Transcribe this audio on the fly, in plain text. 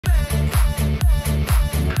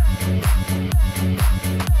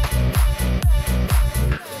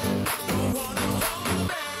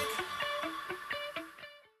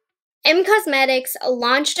Cosmetics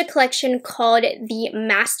launched a collection called the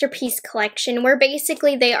Masterpiece Collection, where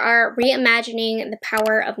basically they are reimagining the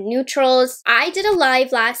power of neutrals. I did a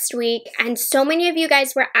live last week, and so many of you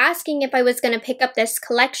guys were asking if I was going to pick up this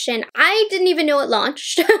collection. I didn't even know it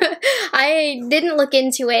launched. I didn't look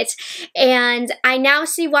into it, and I now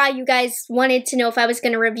see why you guys wanted to know if I was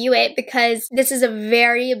going to review it, because this is a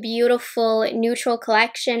very beautiful neutral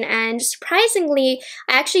collection, and surprisingly,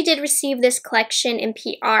 I actually did receive this collection in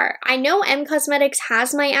PR. I know Cosmetics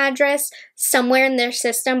has my address somewhere in their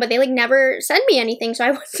system, but they like never send me anything, so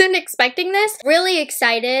I wasn't expecting this. Really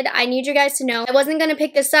excited. I need you guys to know I wasn't gonna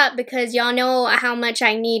pick this up because y'all know how much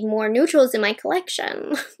I need more neutrals in my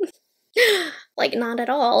collection. Like, not at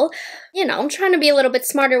all. You know, I'm trying to be a little bit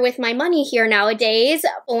smarter with my money here nowadays,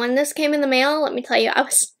 but when this came in the mail, let me tell you,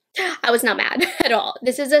 I was not mad at all.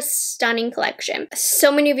 This is a stunning collection.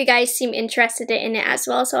 So many of you guys seem interested in it as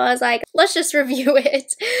well, so I was like, let's just review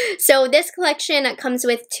it. So this collection comes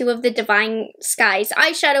with 2 of the Divine Skies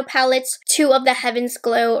eyeshadow palettes, 2 of the Heaven's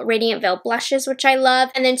Glow Radiant Veil blushes, which I love,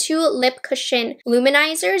 and then 2 lip cushion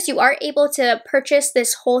luminizers. You are able to purchase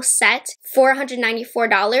this whole set for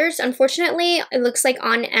 $194. Unfortunately, it looks like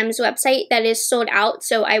on M's website that is sold out,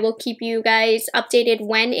 so I will keep you guys updated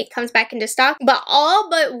when it comes back into stock. But all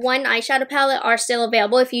but 1 eyeshadow palette are still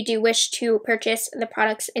available if you do wish to purchase the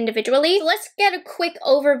products individually. So let's get a quick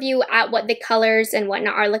overview at what the colors and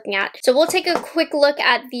whatnot are looking at. So we'll take a quick look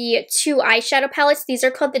at the 2 eyeshadow palettes. These are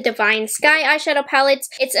called the Divine Sky eyeshadow palettes.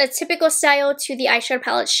 It's a typical style to the eyeshadow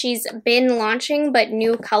palettes she's been launching, but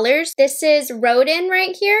new colors. This is Rodin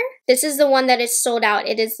right here. This is the one that is sold out.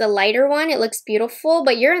 It is the lighter one. It looks beautiful,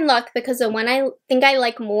 but you're in luck because the one I think I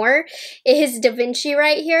like more is Da Vinci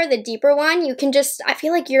right here, the deeper one. You can just, I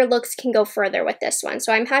feel like your looks can go further with this one,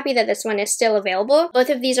 so I'm happy that this one is still available. Both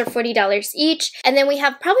of these are $40 each. And then we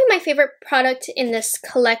have probably my favorite product in this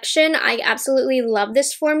collection. I absolutely love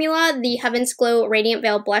this formula, the Heaven's Glow Radiant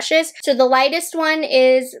Veil blushes. So the lightest one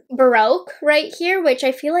is Baroque right here, which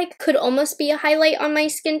I feel like could almost be a highlight on my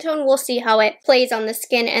skin tone. We'll see how it plays on the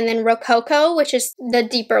skin. And then Rococo, which is the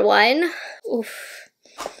deeper one. Oof.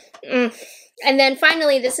 And then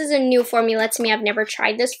finally, this is a new formula to me. I've never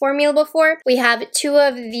tried this formula before. We have 2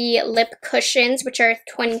 of the lip cushions, which are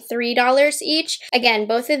 $23 each. Again,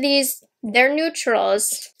 both of these, they're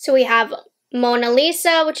neutrals. So we have Mona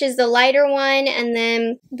Lisa, which is the lighter one, and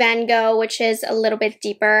then Van Gogh, which is a little bit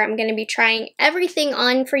deeper. I'm going to be trying everything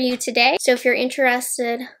on for you today. So if you're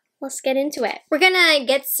interested, let's get into it. We're gonna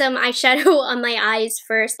get some eyeshadow on my eyes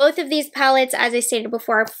first. Both of these palettes, as I stated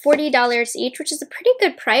before, are $40 each, which is a pretty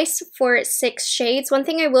good price for 6 shades. One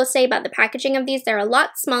thing I will say about the packaging of these, they're a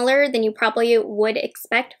lot smaller than you probably would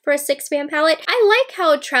expect for a 6-pan palette. I like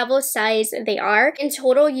how travel size they are. In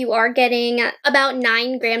total, you are getting about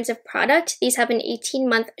 9 grams of product. These have an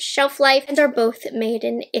 18-month shelf life and are both made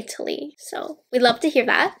in Italy. So we love to hear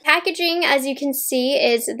that. Packaging, as you can see,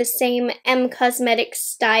 is the same Cosmetics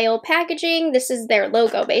style packaging. This is their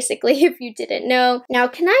logo, basically, if you didn't know. Now,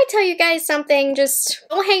 can I tell you guys something? Just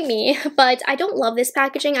don't hate me, but I don't love this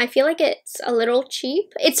packaging. I feel like it's a little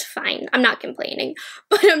cheap. It's fine. I'm not complaining,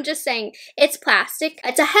 but I'm just saying it's plastic.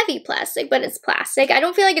 It's a heavy plastic, but it's plastic. I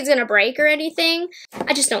don't feel like it's gonna break or anything.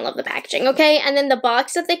 I just don't love the packaging, okay? And then the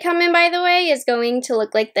box that they come in, by the way, is going to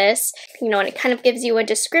look like this. You know, and it kind of gives you a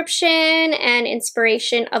description and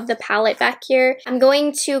inspiration of the palette back here. I'm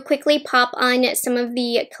going to quickly pop on some of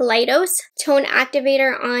the Kaleidos Tone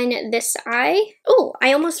Activator on this eye. Oh,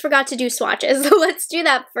 I almost forgot to do swatches. Let's do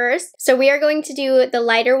that first. So we are going to do the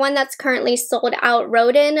lighter one that's currently sold out,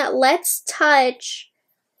 Rodin. Let's touch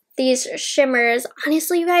these shimmers.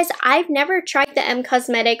 Honestly, you guys, I've never tried the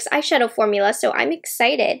Cosmetics eyeshadow formula, so I'm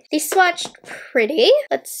excited. These swatched pretty.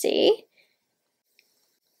 Let's see.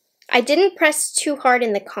 I didn't press too hard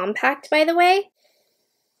in the compact, by the way.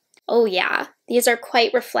 Oh yeah, these are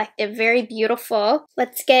quite reflective, very beautiful.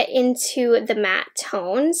 Let's get into the matte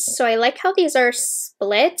tones. So I like how these are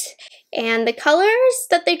split, and the colors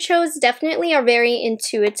that they chose definitely are very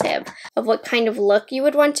intuitive of what kind of look you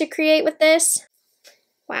would want to create with this.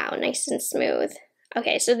 Wow, nice and smooth.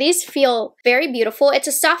 Okay, so these feel very beautiful. It's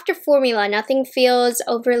a softer formula. Nothing feels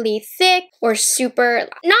overly thick or super,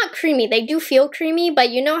 not creamy. They do feel creamy, but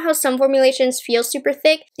you know how some formulations feel super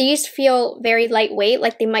thick? These feel very lightweight,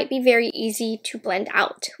 like they might be very easy to blend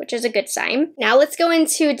out, which is a good sign. Now let's go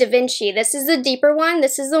into Da Vinci. This is the deeper one.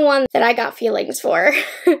 This is the one that I got feelings for.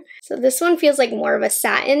 So this one feels like more of a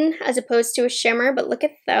satin as opposed to a shimmer, but look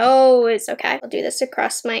at those. Okay, I'll do this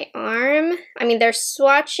across my arm. I mean, they're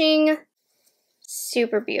swatching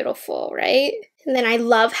super beautiful, right? And then I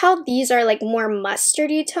love how these are like more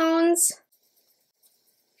mustardy tones.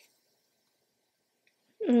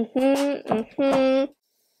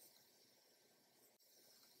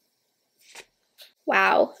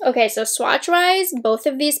 Wow. Okay, so swatch-wise, both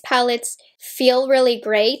of these palettes feel really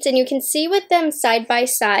great, and you can see with them side by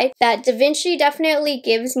side that Da Vinci definitely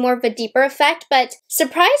gives more of a deeper effect, but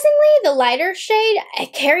surprisingly, the lighter shade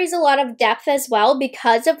carries a lot of depth as well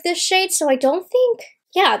because of this shade, so I don't think,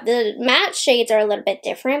 yeah, the matte shades are a little bit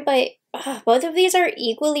different, but both of these are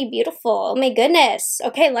equally beautiful. Oh my goodness.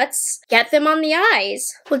 Okay, let's get them on the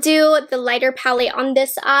eyes. We'll do the lighter palette on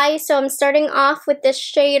this eye. So I'm starting off with this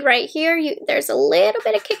shade right here. There's a little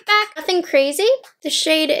bit of kickback, nothing crazy. The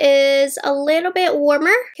shade is a little bit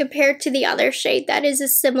warmer compared to the other shade that is a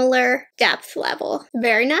similar depth level.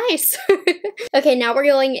 Very nice. Okay, now we're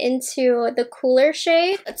going into the cooler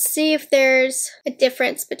shade. Let's see if there's a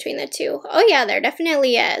difference between the two. Oh yeah, there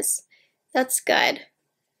definitely is. That's good.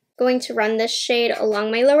 Going to run this shade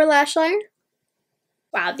along my lower lash line.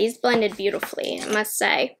 Wow, these blended beautifully, I must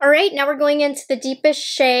say. All right, now we're going into the deepest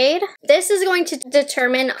shade. This is going to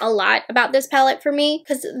determine a lot about this palette for me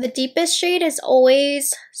because the deepest shade is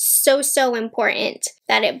always so important.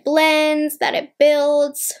 That it blends, that it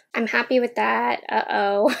builds. I'm happy with that.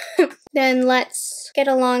 Uh-oh. Then let's get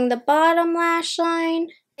along the bottom lash line.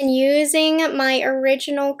 And using my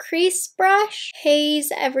original crease brush,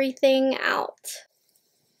 haze everything out.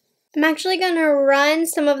 I'm actually going to run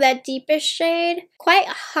some of that deepest shade quite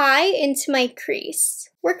high into my crease.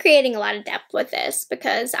 We're creating a lot of depth with this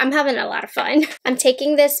because I'm having a lot of fun. I'm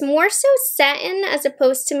taking this more so satin as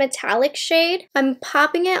opposed to metallic shade. I'm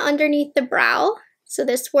popping it underneath the brow. So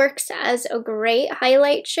this works as a great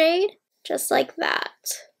highlight shade, just like that.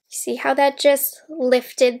 See how that just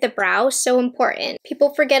lifted the brow? So important.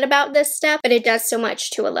 People forget about this step, but it does so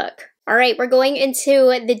much to a look. All right, we're going into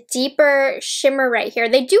the deeper shimmer right here.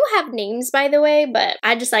 They do have names, by the way, but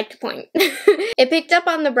I just like to point. It picked up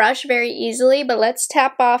on the brush very easily, but let's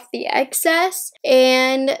tap off the excess.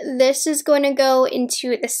 And this is going to go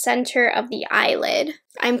into the center of the eyelid.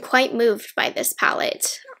 I'm quite moved by this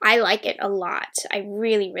palette. I like it a lot. I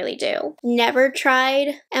really, really do. Never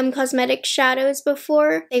tried M Cosmetics shadows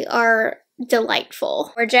before. They are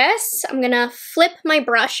delightful. Gorgeous. I'm gonna flip my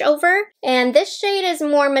brush over, and this shade is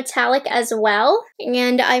more metallic as well,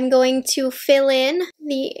 and I'm going to fill in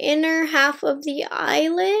the inner half of the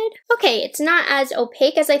eyelid. Okay, it's not as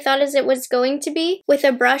opaque as I thought as it was going to be with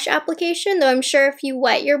a brush application, though I'm sure if you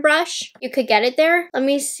wet your brush, you could get it there. Let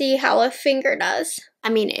me see how a finger does. I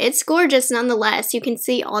mean, it's gorgeous nonetheless. You can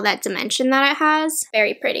see all that dimension that it has.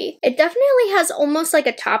 Very pretty. It definitely has almost like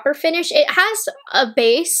a topper finish. It has a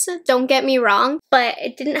base, don't get me wrong, but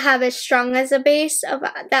it didn't have as strong as a base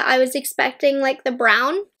that I was expecting, like the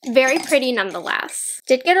brown. Very pretty nonetheless.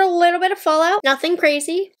 Did get a little bit of fallout, nothing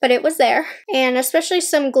crazy, but it was there. And especially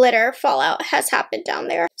some glitter fallout has happened down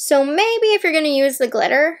there. So maybe if you're gonna use the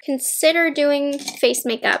glitter, consider doing face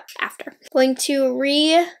makeup after. Going to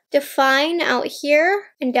redefine out here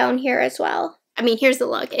and down here as well. I mean, here's the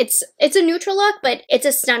look. It's a neutral look, but it's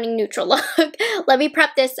a stunning neutral look. Let me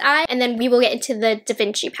prep this eye, and then we will get into the Da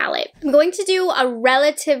Vinci palette. I'm going to do a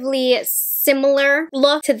relatively similar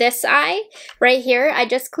look to this eye right here. I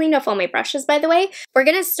just cleaned off all my brushes, by the way. We're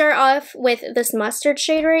gonna start off with this mustard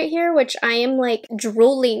shade right here, which I am like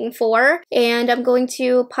drooling for, and I'm going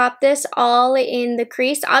to pop this all in the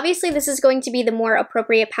crease. Obviously, this is going to be the more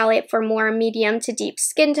appropriate palette for more medium to deep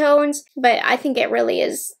skin tones, but I think it really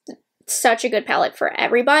is such a good palette for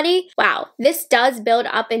everybody. Wow, this does build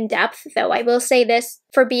up in depth, though. I will say this,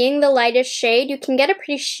 for being the lightest shade, you can get a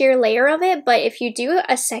pretty sheer layer of it, but if you do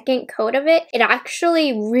a second coat of it, it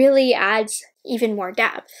actually really adds even more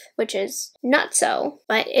depth, which is not so,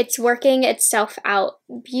 but it's working itself out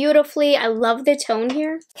beautifully. I love the tone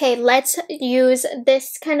here. Okay, let's use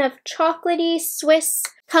this kind of chocolatey Swiss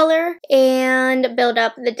color and build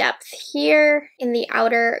up the depth here in the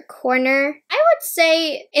outer corner. I would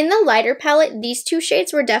say in the lighter palette, these two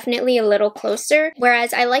shades were definitely a little closer,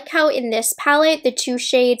 whereas I like how in this palette, the two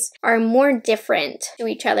shades are more different to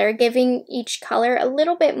each other, giving each color a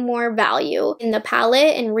little bit more value in the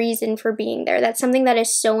palette and reason for being there. That's something that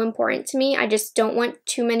is so important to me. I just don't want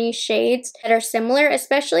too many shades that are similar,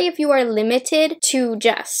 especially if you are limited to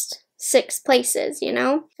just 6 places, you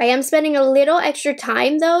know? I am spending a little extra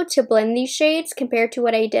time though to blend these shades compared to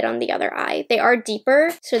what I did on the other eye. They are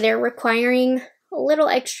deeper, so they're requiring a little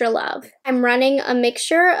extra love. I'm running a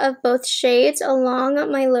mixture of both shades along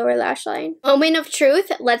my lower lash line. Moment of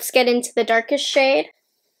truth, let's get into the darkest shade.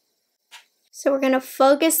 So we're gonna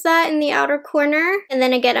focus that in the outer corner. And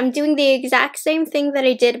then again, I'm doing the exact same thing that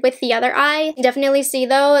I did with the other eye. Definitely see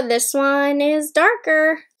though, this one is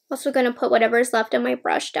darker. Also gonna put whatever's left on my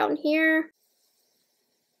brush down here.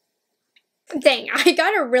 Dang, I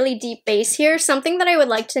got a really deep base here. Something that I would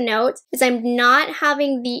like to note is I'm not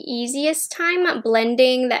having the easiest time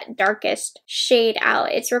blending that darkest shade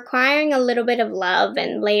out. It's requiring a little bit of love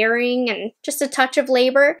and layering and just a touch of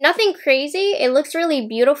labor. Nothing crazy. It looks really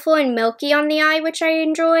beautiful and milky on the eye, which I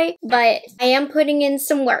enjoy, but I am putting in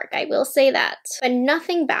some work, I will say that, but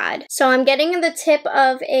nothing bad. So I'm getting the tip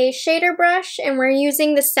of a shader brush and we're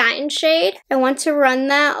using the satin shade. I want to run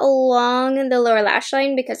that along the lower lash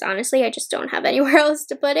line because honestly, I just don't have anywhere else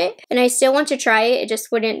to put it. And I still want to try it. It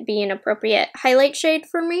just wouldn't be an appropriate highlight shade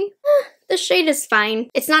for me. The shade is fine.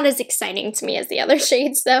 It's not as exciting to me as the other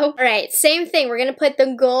shades though. All right, same thing. We're gonna put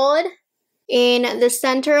the gold in the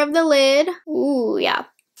center of the lid. Ooh, yeah.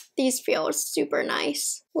 These feel super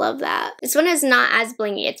nice. Love that. This one is not as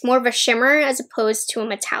blingy. It's more of a shimmer as opposed to a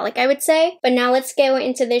metallic, I would say. But now let's go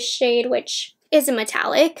into this shade, which is a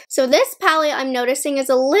metallic. So this palette I'm noticing is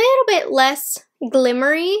a little bit less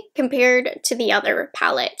glimmery compared to the other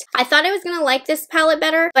palette. I thought I was gonna like this palette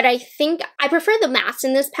better, but I think I prefer the mattes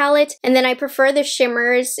in this palette, and then I prefer the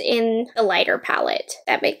shimmers in the lighter palette.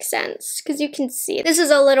 That makes sense, because you can see this is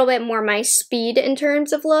a little bit more my speed in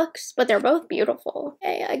terms of looks, but they're both beautiful.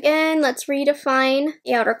 Okay, again, let's redefine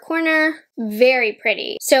the outer corner. Very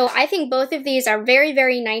pretty. So I think both of these are very,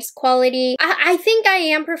 very nice quality. I think I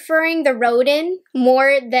am preferring the Rodin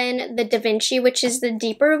more than the Da Vinci, which is the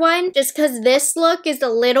deeper one, just because this look is a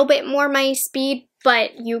little bit more my speed,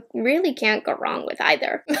 but you really can't go wrong with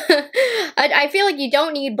either. I feel like you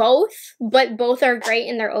don't need both, but both are great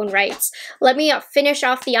in their own rights. Let me finish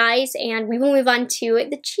off the eyes and we will move on to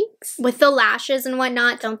the cheeks. With the lashes and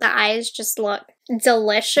whatnot, don't the eyes just look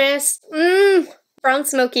delicious? Brown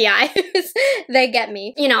smoky eyes. They get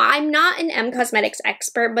me. You know, I'm not an M Cosmetics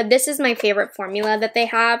expert, but this is my favorite formula that they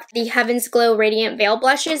have. The Heaven's Glow Radiant Veil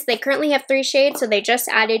Blushes. They currently have 3 shades, so they just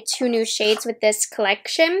added 2 new shades with this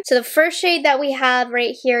collection. So the first shade that we have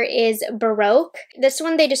right here is Baroque. This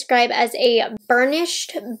one they describe as a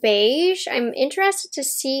burnished beige. I'm interested to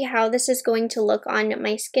see how this is going to look on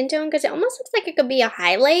my skin tone because it almost looks like it could be a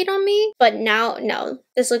highlight on me, but now, no,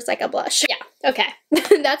 this looks like a blush. Yeah, okay.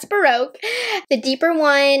 That's Baroque. The deeper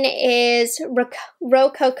one is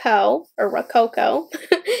Rococo, or Rococo.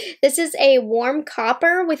 This is a warm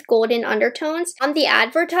copper with golden undertones. On the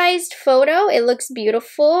advertised photo, it looks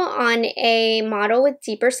beautiful on a model with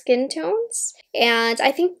deeper skin tones. And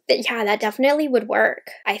I think that, yeah, that definitely would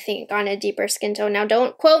work, I think, on a deeper skin tone. Now,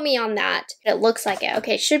 don't quote me on that. It looks like it.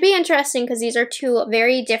 Okay, should be interesting because these are 2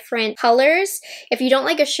 very different colors. If you don't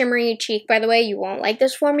like a shimmery cheek, by the way, you won't like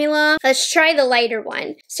this formula. Let's try the lighter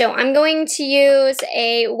one. So I'm going to use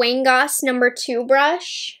a Wayne Goss number 2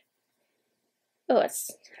 brush. Oh, I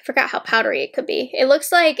forgot how powdery it could be. It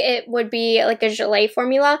looks like it would be like a gelée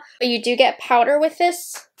formula, but you do get powder with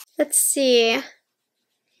this. Let's see.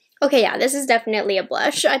 Okay, yeah, this is definitely a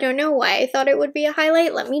blush. I don't know why I thought it would be a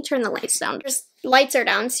highlight. Let me turn the lights down. Just lights are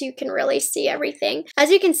down so you can really see everything.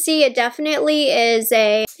 As you can see, it definitely is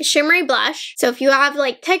a shimmery blush. So if you have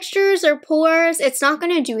like textures or pores, it's not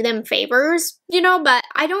going to do them favors, you know, but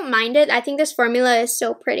I don't mind it. I think this formula is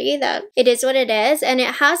so pretty that it is what it is. And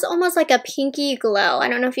it has almost like a pinky glow. I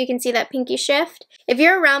don't know if you can see that pinky shift. If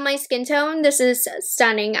you're around my skin tone, this is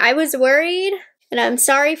stunning. I was worried, and I'm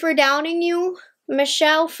sorry for doubting you,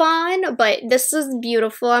 Michelle Fawn, but this is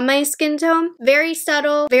beautiful on my skin tone. Very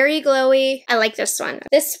subtle, very glowy. I like this one.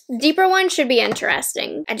 This deeper one should be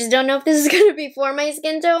interesting. I just don't know if this is going to be for my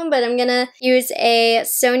skin tone, but I'm going to use a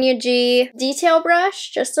Sonia G detail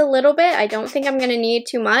brush just a little bit. I don't think I'm going to need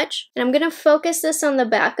too much. And I'm going to focus this on the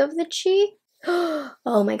back of the cheek.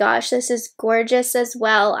 Oh my gosh, this is gorgeous as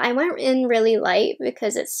well. I went in really light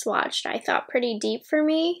because it's swatched, I thought, pretty deep for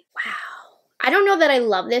me. Wow. I don't know that I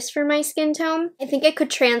love this for my skin tone. I think it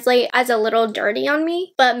could translate as a little dirty on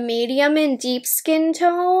me, but medium and deep skin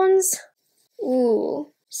tones,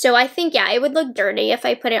 ooh. So I think, yeah, it would look dirty if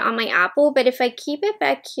I put it on my apple, but if I keep it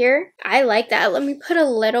back here, I like that. Let me put a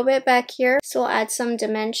little bit back here, so we'll add some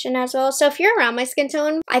dimension as well. So if you're around my skin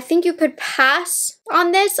tone, I think you could pass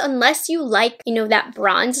on this unless you like, you know, that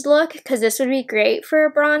bronze look, because this would be great for a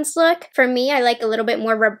bronze look. For me, I like a little bit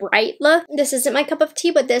more of a bright look. This isn't my cup of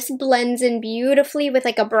tea, but this blends in beautifully with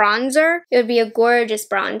like a bronzer. It would be a gorgeous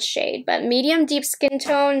bronze shade, but medium deep skin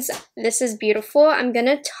tones, this is beautiful. I'm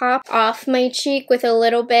gonna top off my cheek with a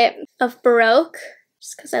little bit of Baroque,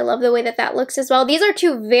 just because I love the way that that looks as well. These are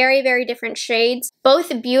 2 very, very different shades,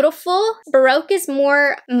 both beautiful. Baroque is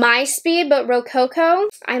more my speed, but Rococo,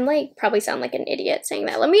 I'm like, probably sound like an idiot saying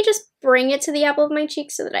that. Let me just bring it to the apple of my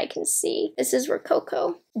cheek so that I can see. This is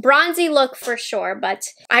Rococo. Bronzy look for sure, but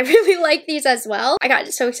I really like these as well. I got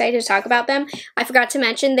so excited to talk about them. I forgot to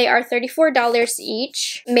mention they are $34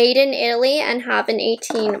 each, made in Italy, and have an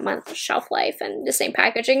 18-month shelf life and the same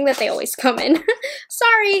packaging that they always come in.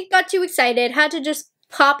 Sorry, got too excited. Had to just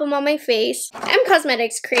pop them on my face. M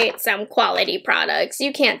Cosmetics creates some quality products.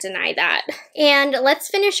 You can't deny that. And let's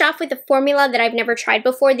finish off with a formula that I've never tried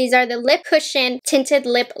before. These are the Lip Cushion Tinted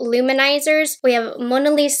Lip Luminizers. We have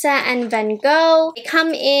Mona Lisa and Van Gogh. They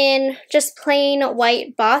come in just plain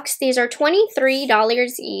white box. These are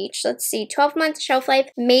 $23 each. Let's see, 12-month shelf life,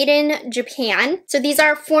 made in Japan. So these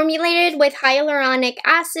are formulated with hyaluronic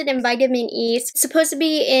acid and vitamin E. It's supposed to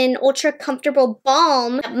be an ultra comfortable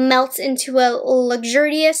balm that melts into a luxurious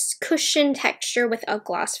cushion texture with a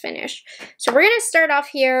gloss finish. So we're going to start off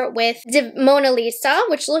here with Mona Lisa,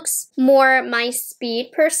 which looks more my speed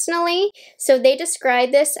personally. So they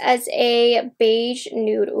describe this as a beige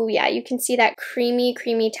nude. Oh yeah, you can see that creamy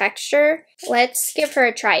texture. Let's give her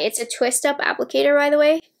a try. It's a twist up applicator, by the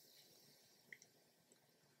way.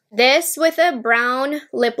 This with a brown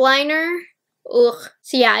lip liner. Ugh.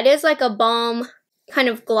 So yeah, it is like a balm kind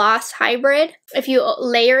of gloss hybrid. If you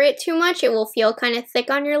layer it too much, it will feel kind of thick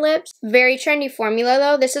on your lips. Very trendy formula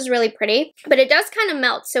though. This is really pretty, but it does kind of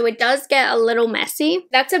melt, so it does get a little messy.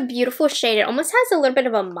 That's a beautiful shade. It almost has a little bit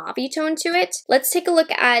of a mauve tone to it. Let's take a look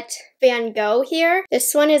at Van Gogh here.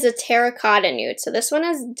 This one is a terracotta nude, so this one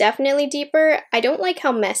is definitely deeper. I don't like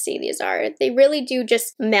how messy these are. They really do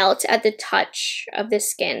just melt at the touch of the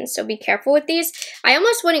skin, so be careful with these. I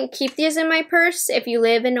almost wouldn't keep these in my purse if you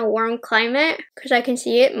live in a warm climate, because I can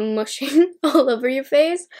see it mushing all over your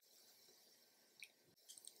face.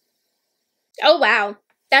 Oh wow,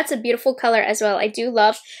 that's a beautiful color as well. I do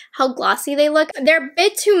love how glossy they look. They're a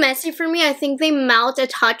bit too messy for me. I think they melt a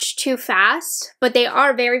touch too fast, but they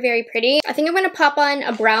are very pretty. I think I'm going to pop on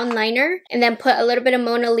a brown liner and then put a little bit of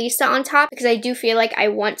Mona Lisa on top, because I do feel like I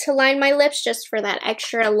want to line my lips just for that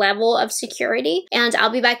extra level of security. And I'll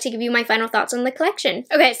be back to give you my final thoughts on the collection.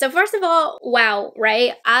 Okay, so first of all, wow,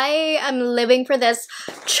 right? I am living for this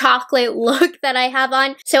chocolate look that I have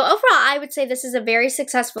on. So overall, I would say this is a very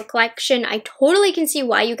successful collection. I totally can see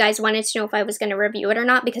why you guys wanted to know if I was going to review it or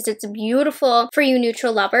not, because it's beautiful for you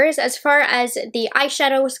neutral lovers. As far as the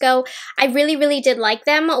eyeshadows go, I really did like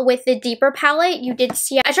them. With the deeper palette, you did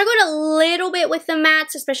see I struggled a little bit with the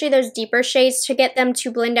mattes, especially those deeper shades, to get them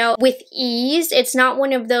to blend out with ease. It's not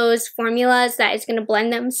one of those formulas that is going to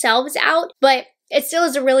blend themselves out, but it still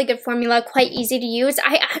is a really good formula, quite easy to use.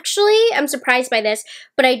 I actually am surprised by this,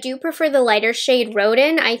 but I do prefer the lighter shade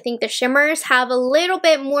Rodin. I think the shimmers have a little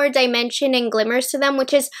bit more dimension and glimmers to them,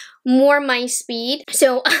 which is more my speed.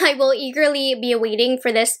 So I will eagerly be awaiting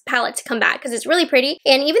for this palette to come back, because it's really pretty.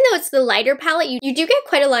 And even though it's the lighter palette, you do get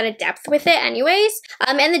quite a lot of depth with it anyways.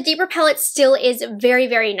 And the deeper palette still is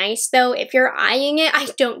very nice though. If you're eyeing it, I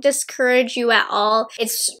don't discourage you at all.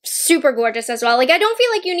 It's super gorgeous as well. Like, I don't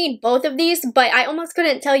feel like you need both of these, but I almost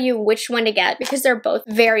couldn't tell you which one to get, because they're both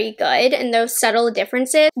very good, and those subtle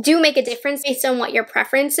differences do make a difference based on what your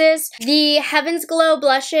preference is. The Heaven's Glow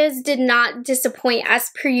blushes did not disappoint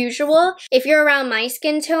as per usual. If you're around my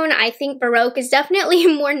skin tone, I think Baroque is definitely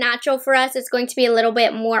more natural for us. It's going to be a little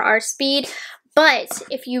bit more our speed. But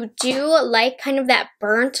if you do like kind of that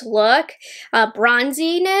burnt look,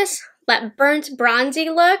 bronziness, that burnt bronzy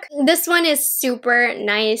look, this one is super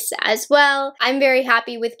nice as well. I'm very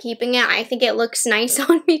happy with keeping it. I think it looks nice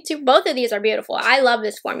on me too. Both of these are beautiful. I love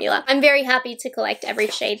this formula. I'm very happy to collect every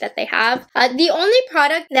shade that they have. The only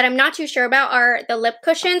product that I'm not too sure about are the lip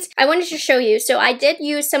cushions. I wanted to show you. So I did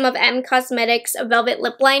use some of M Cosmetics Velvet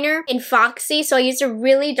Lip Liner in Foxy. So I used a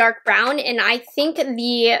really dark brown, and I think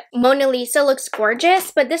the Mona Lisa looks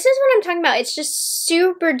gorgeous, but this is what I'm talking about. It's just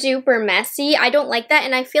super duper messy. I don't like that,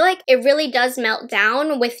 and I feel like it really does melt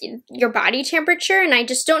down with your body temperature, and I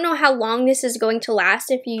just don't know how long this is going to last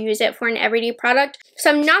if you use it for an everyday product. So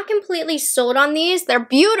I'm not completely sold on these. They're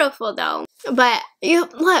beautiful though, but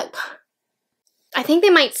look, I think they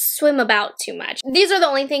might swim about too much. These are the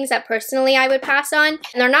only things that personally I would pass on, and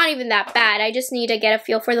they're not even that bad. I just need to get a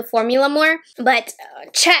feel for the formula more, but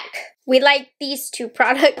check. We like these two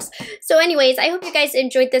products. So anyways, I hope you guys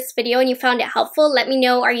enjoyed this video and you found it helpful. Let me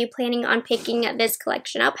know, are you planning on picking this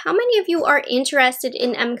collection up? How many of you are interested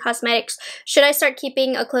in M Cosmetics? Should I start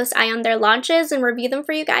keeping a close eye on their launches and review them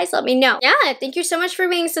for you guys? Let me know. Yeah, thank you so much for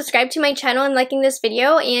being subscribed to my channel and liking this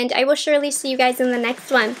video, and I will surely see you guys in the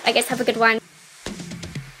next one. I guess have a good one.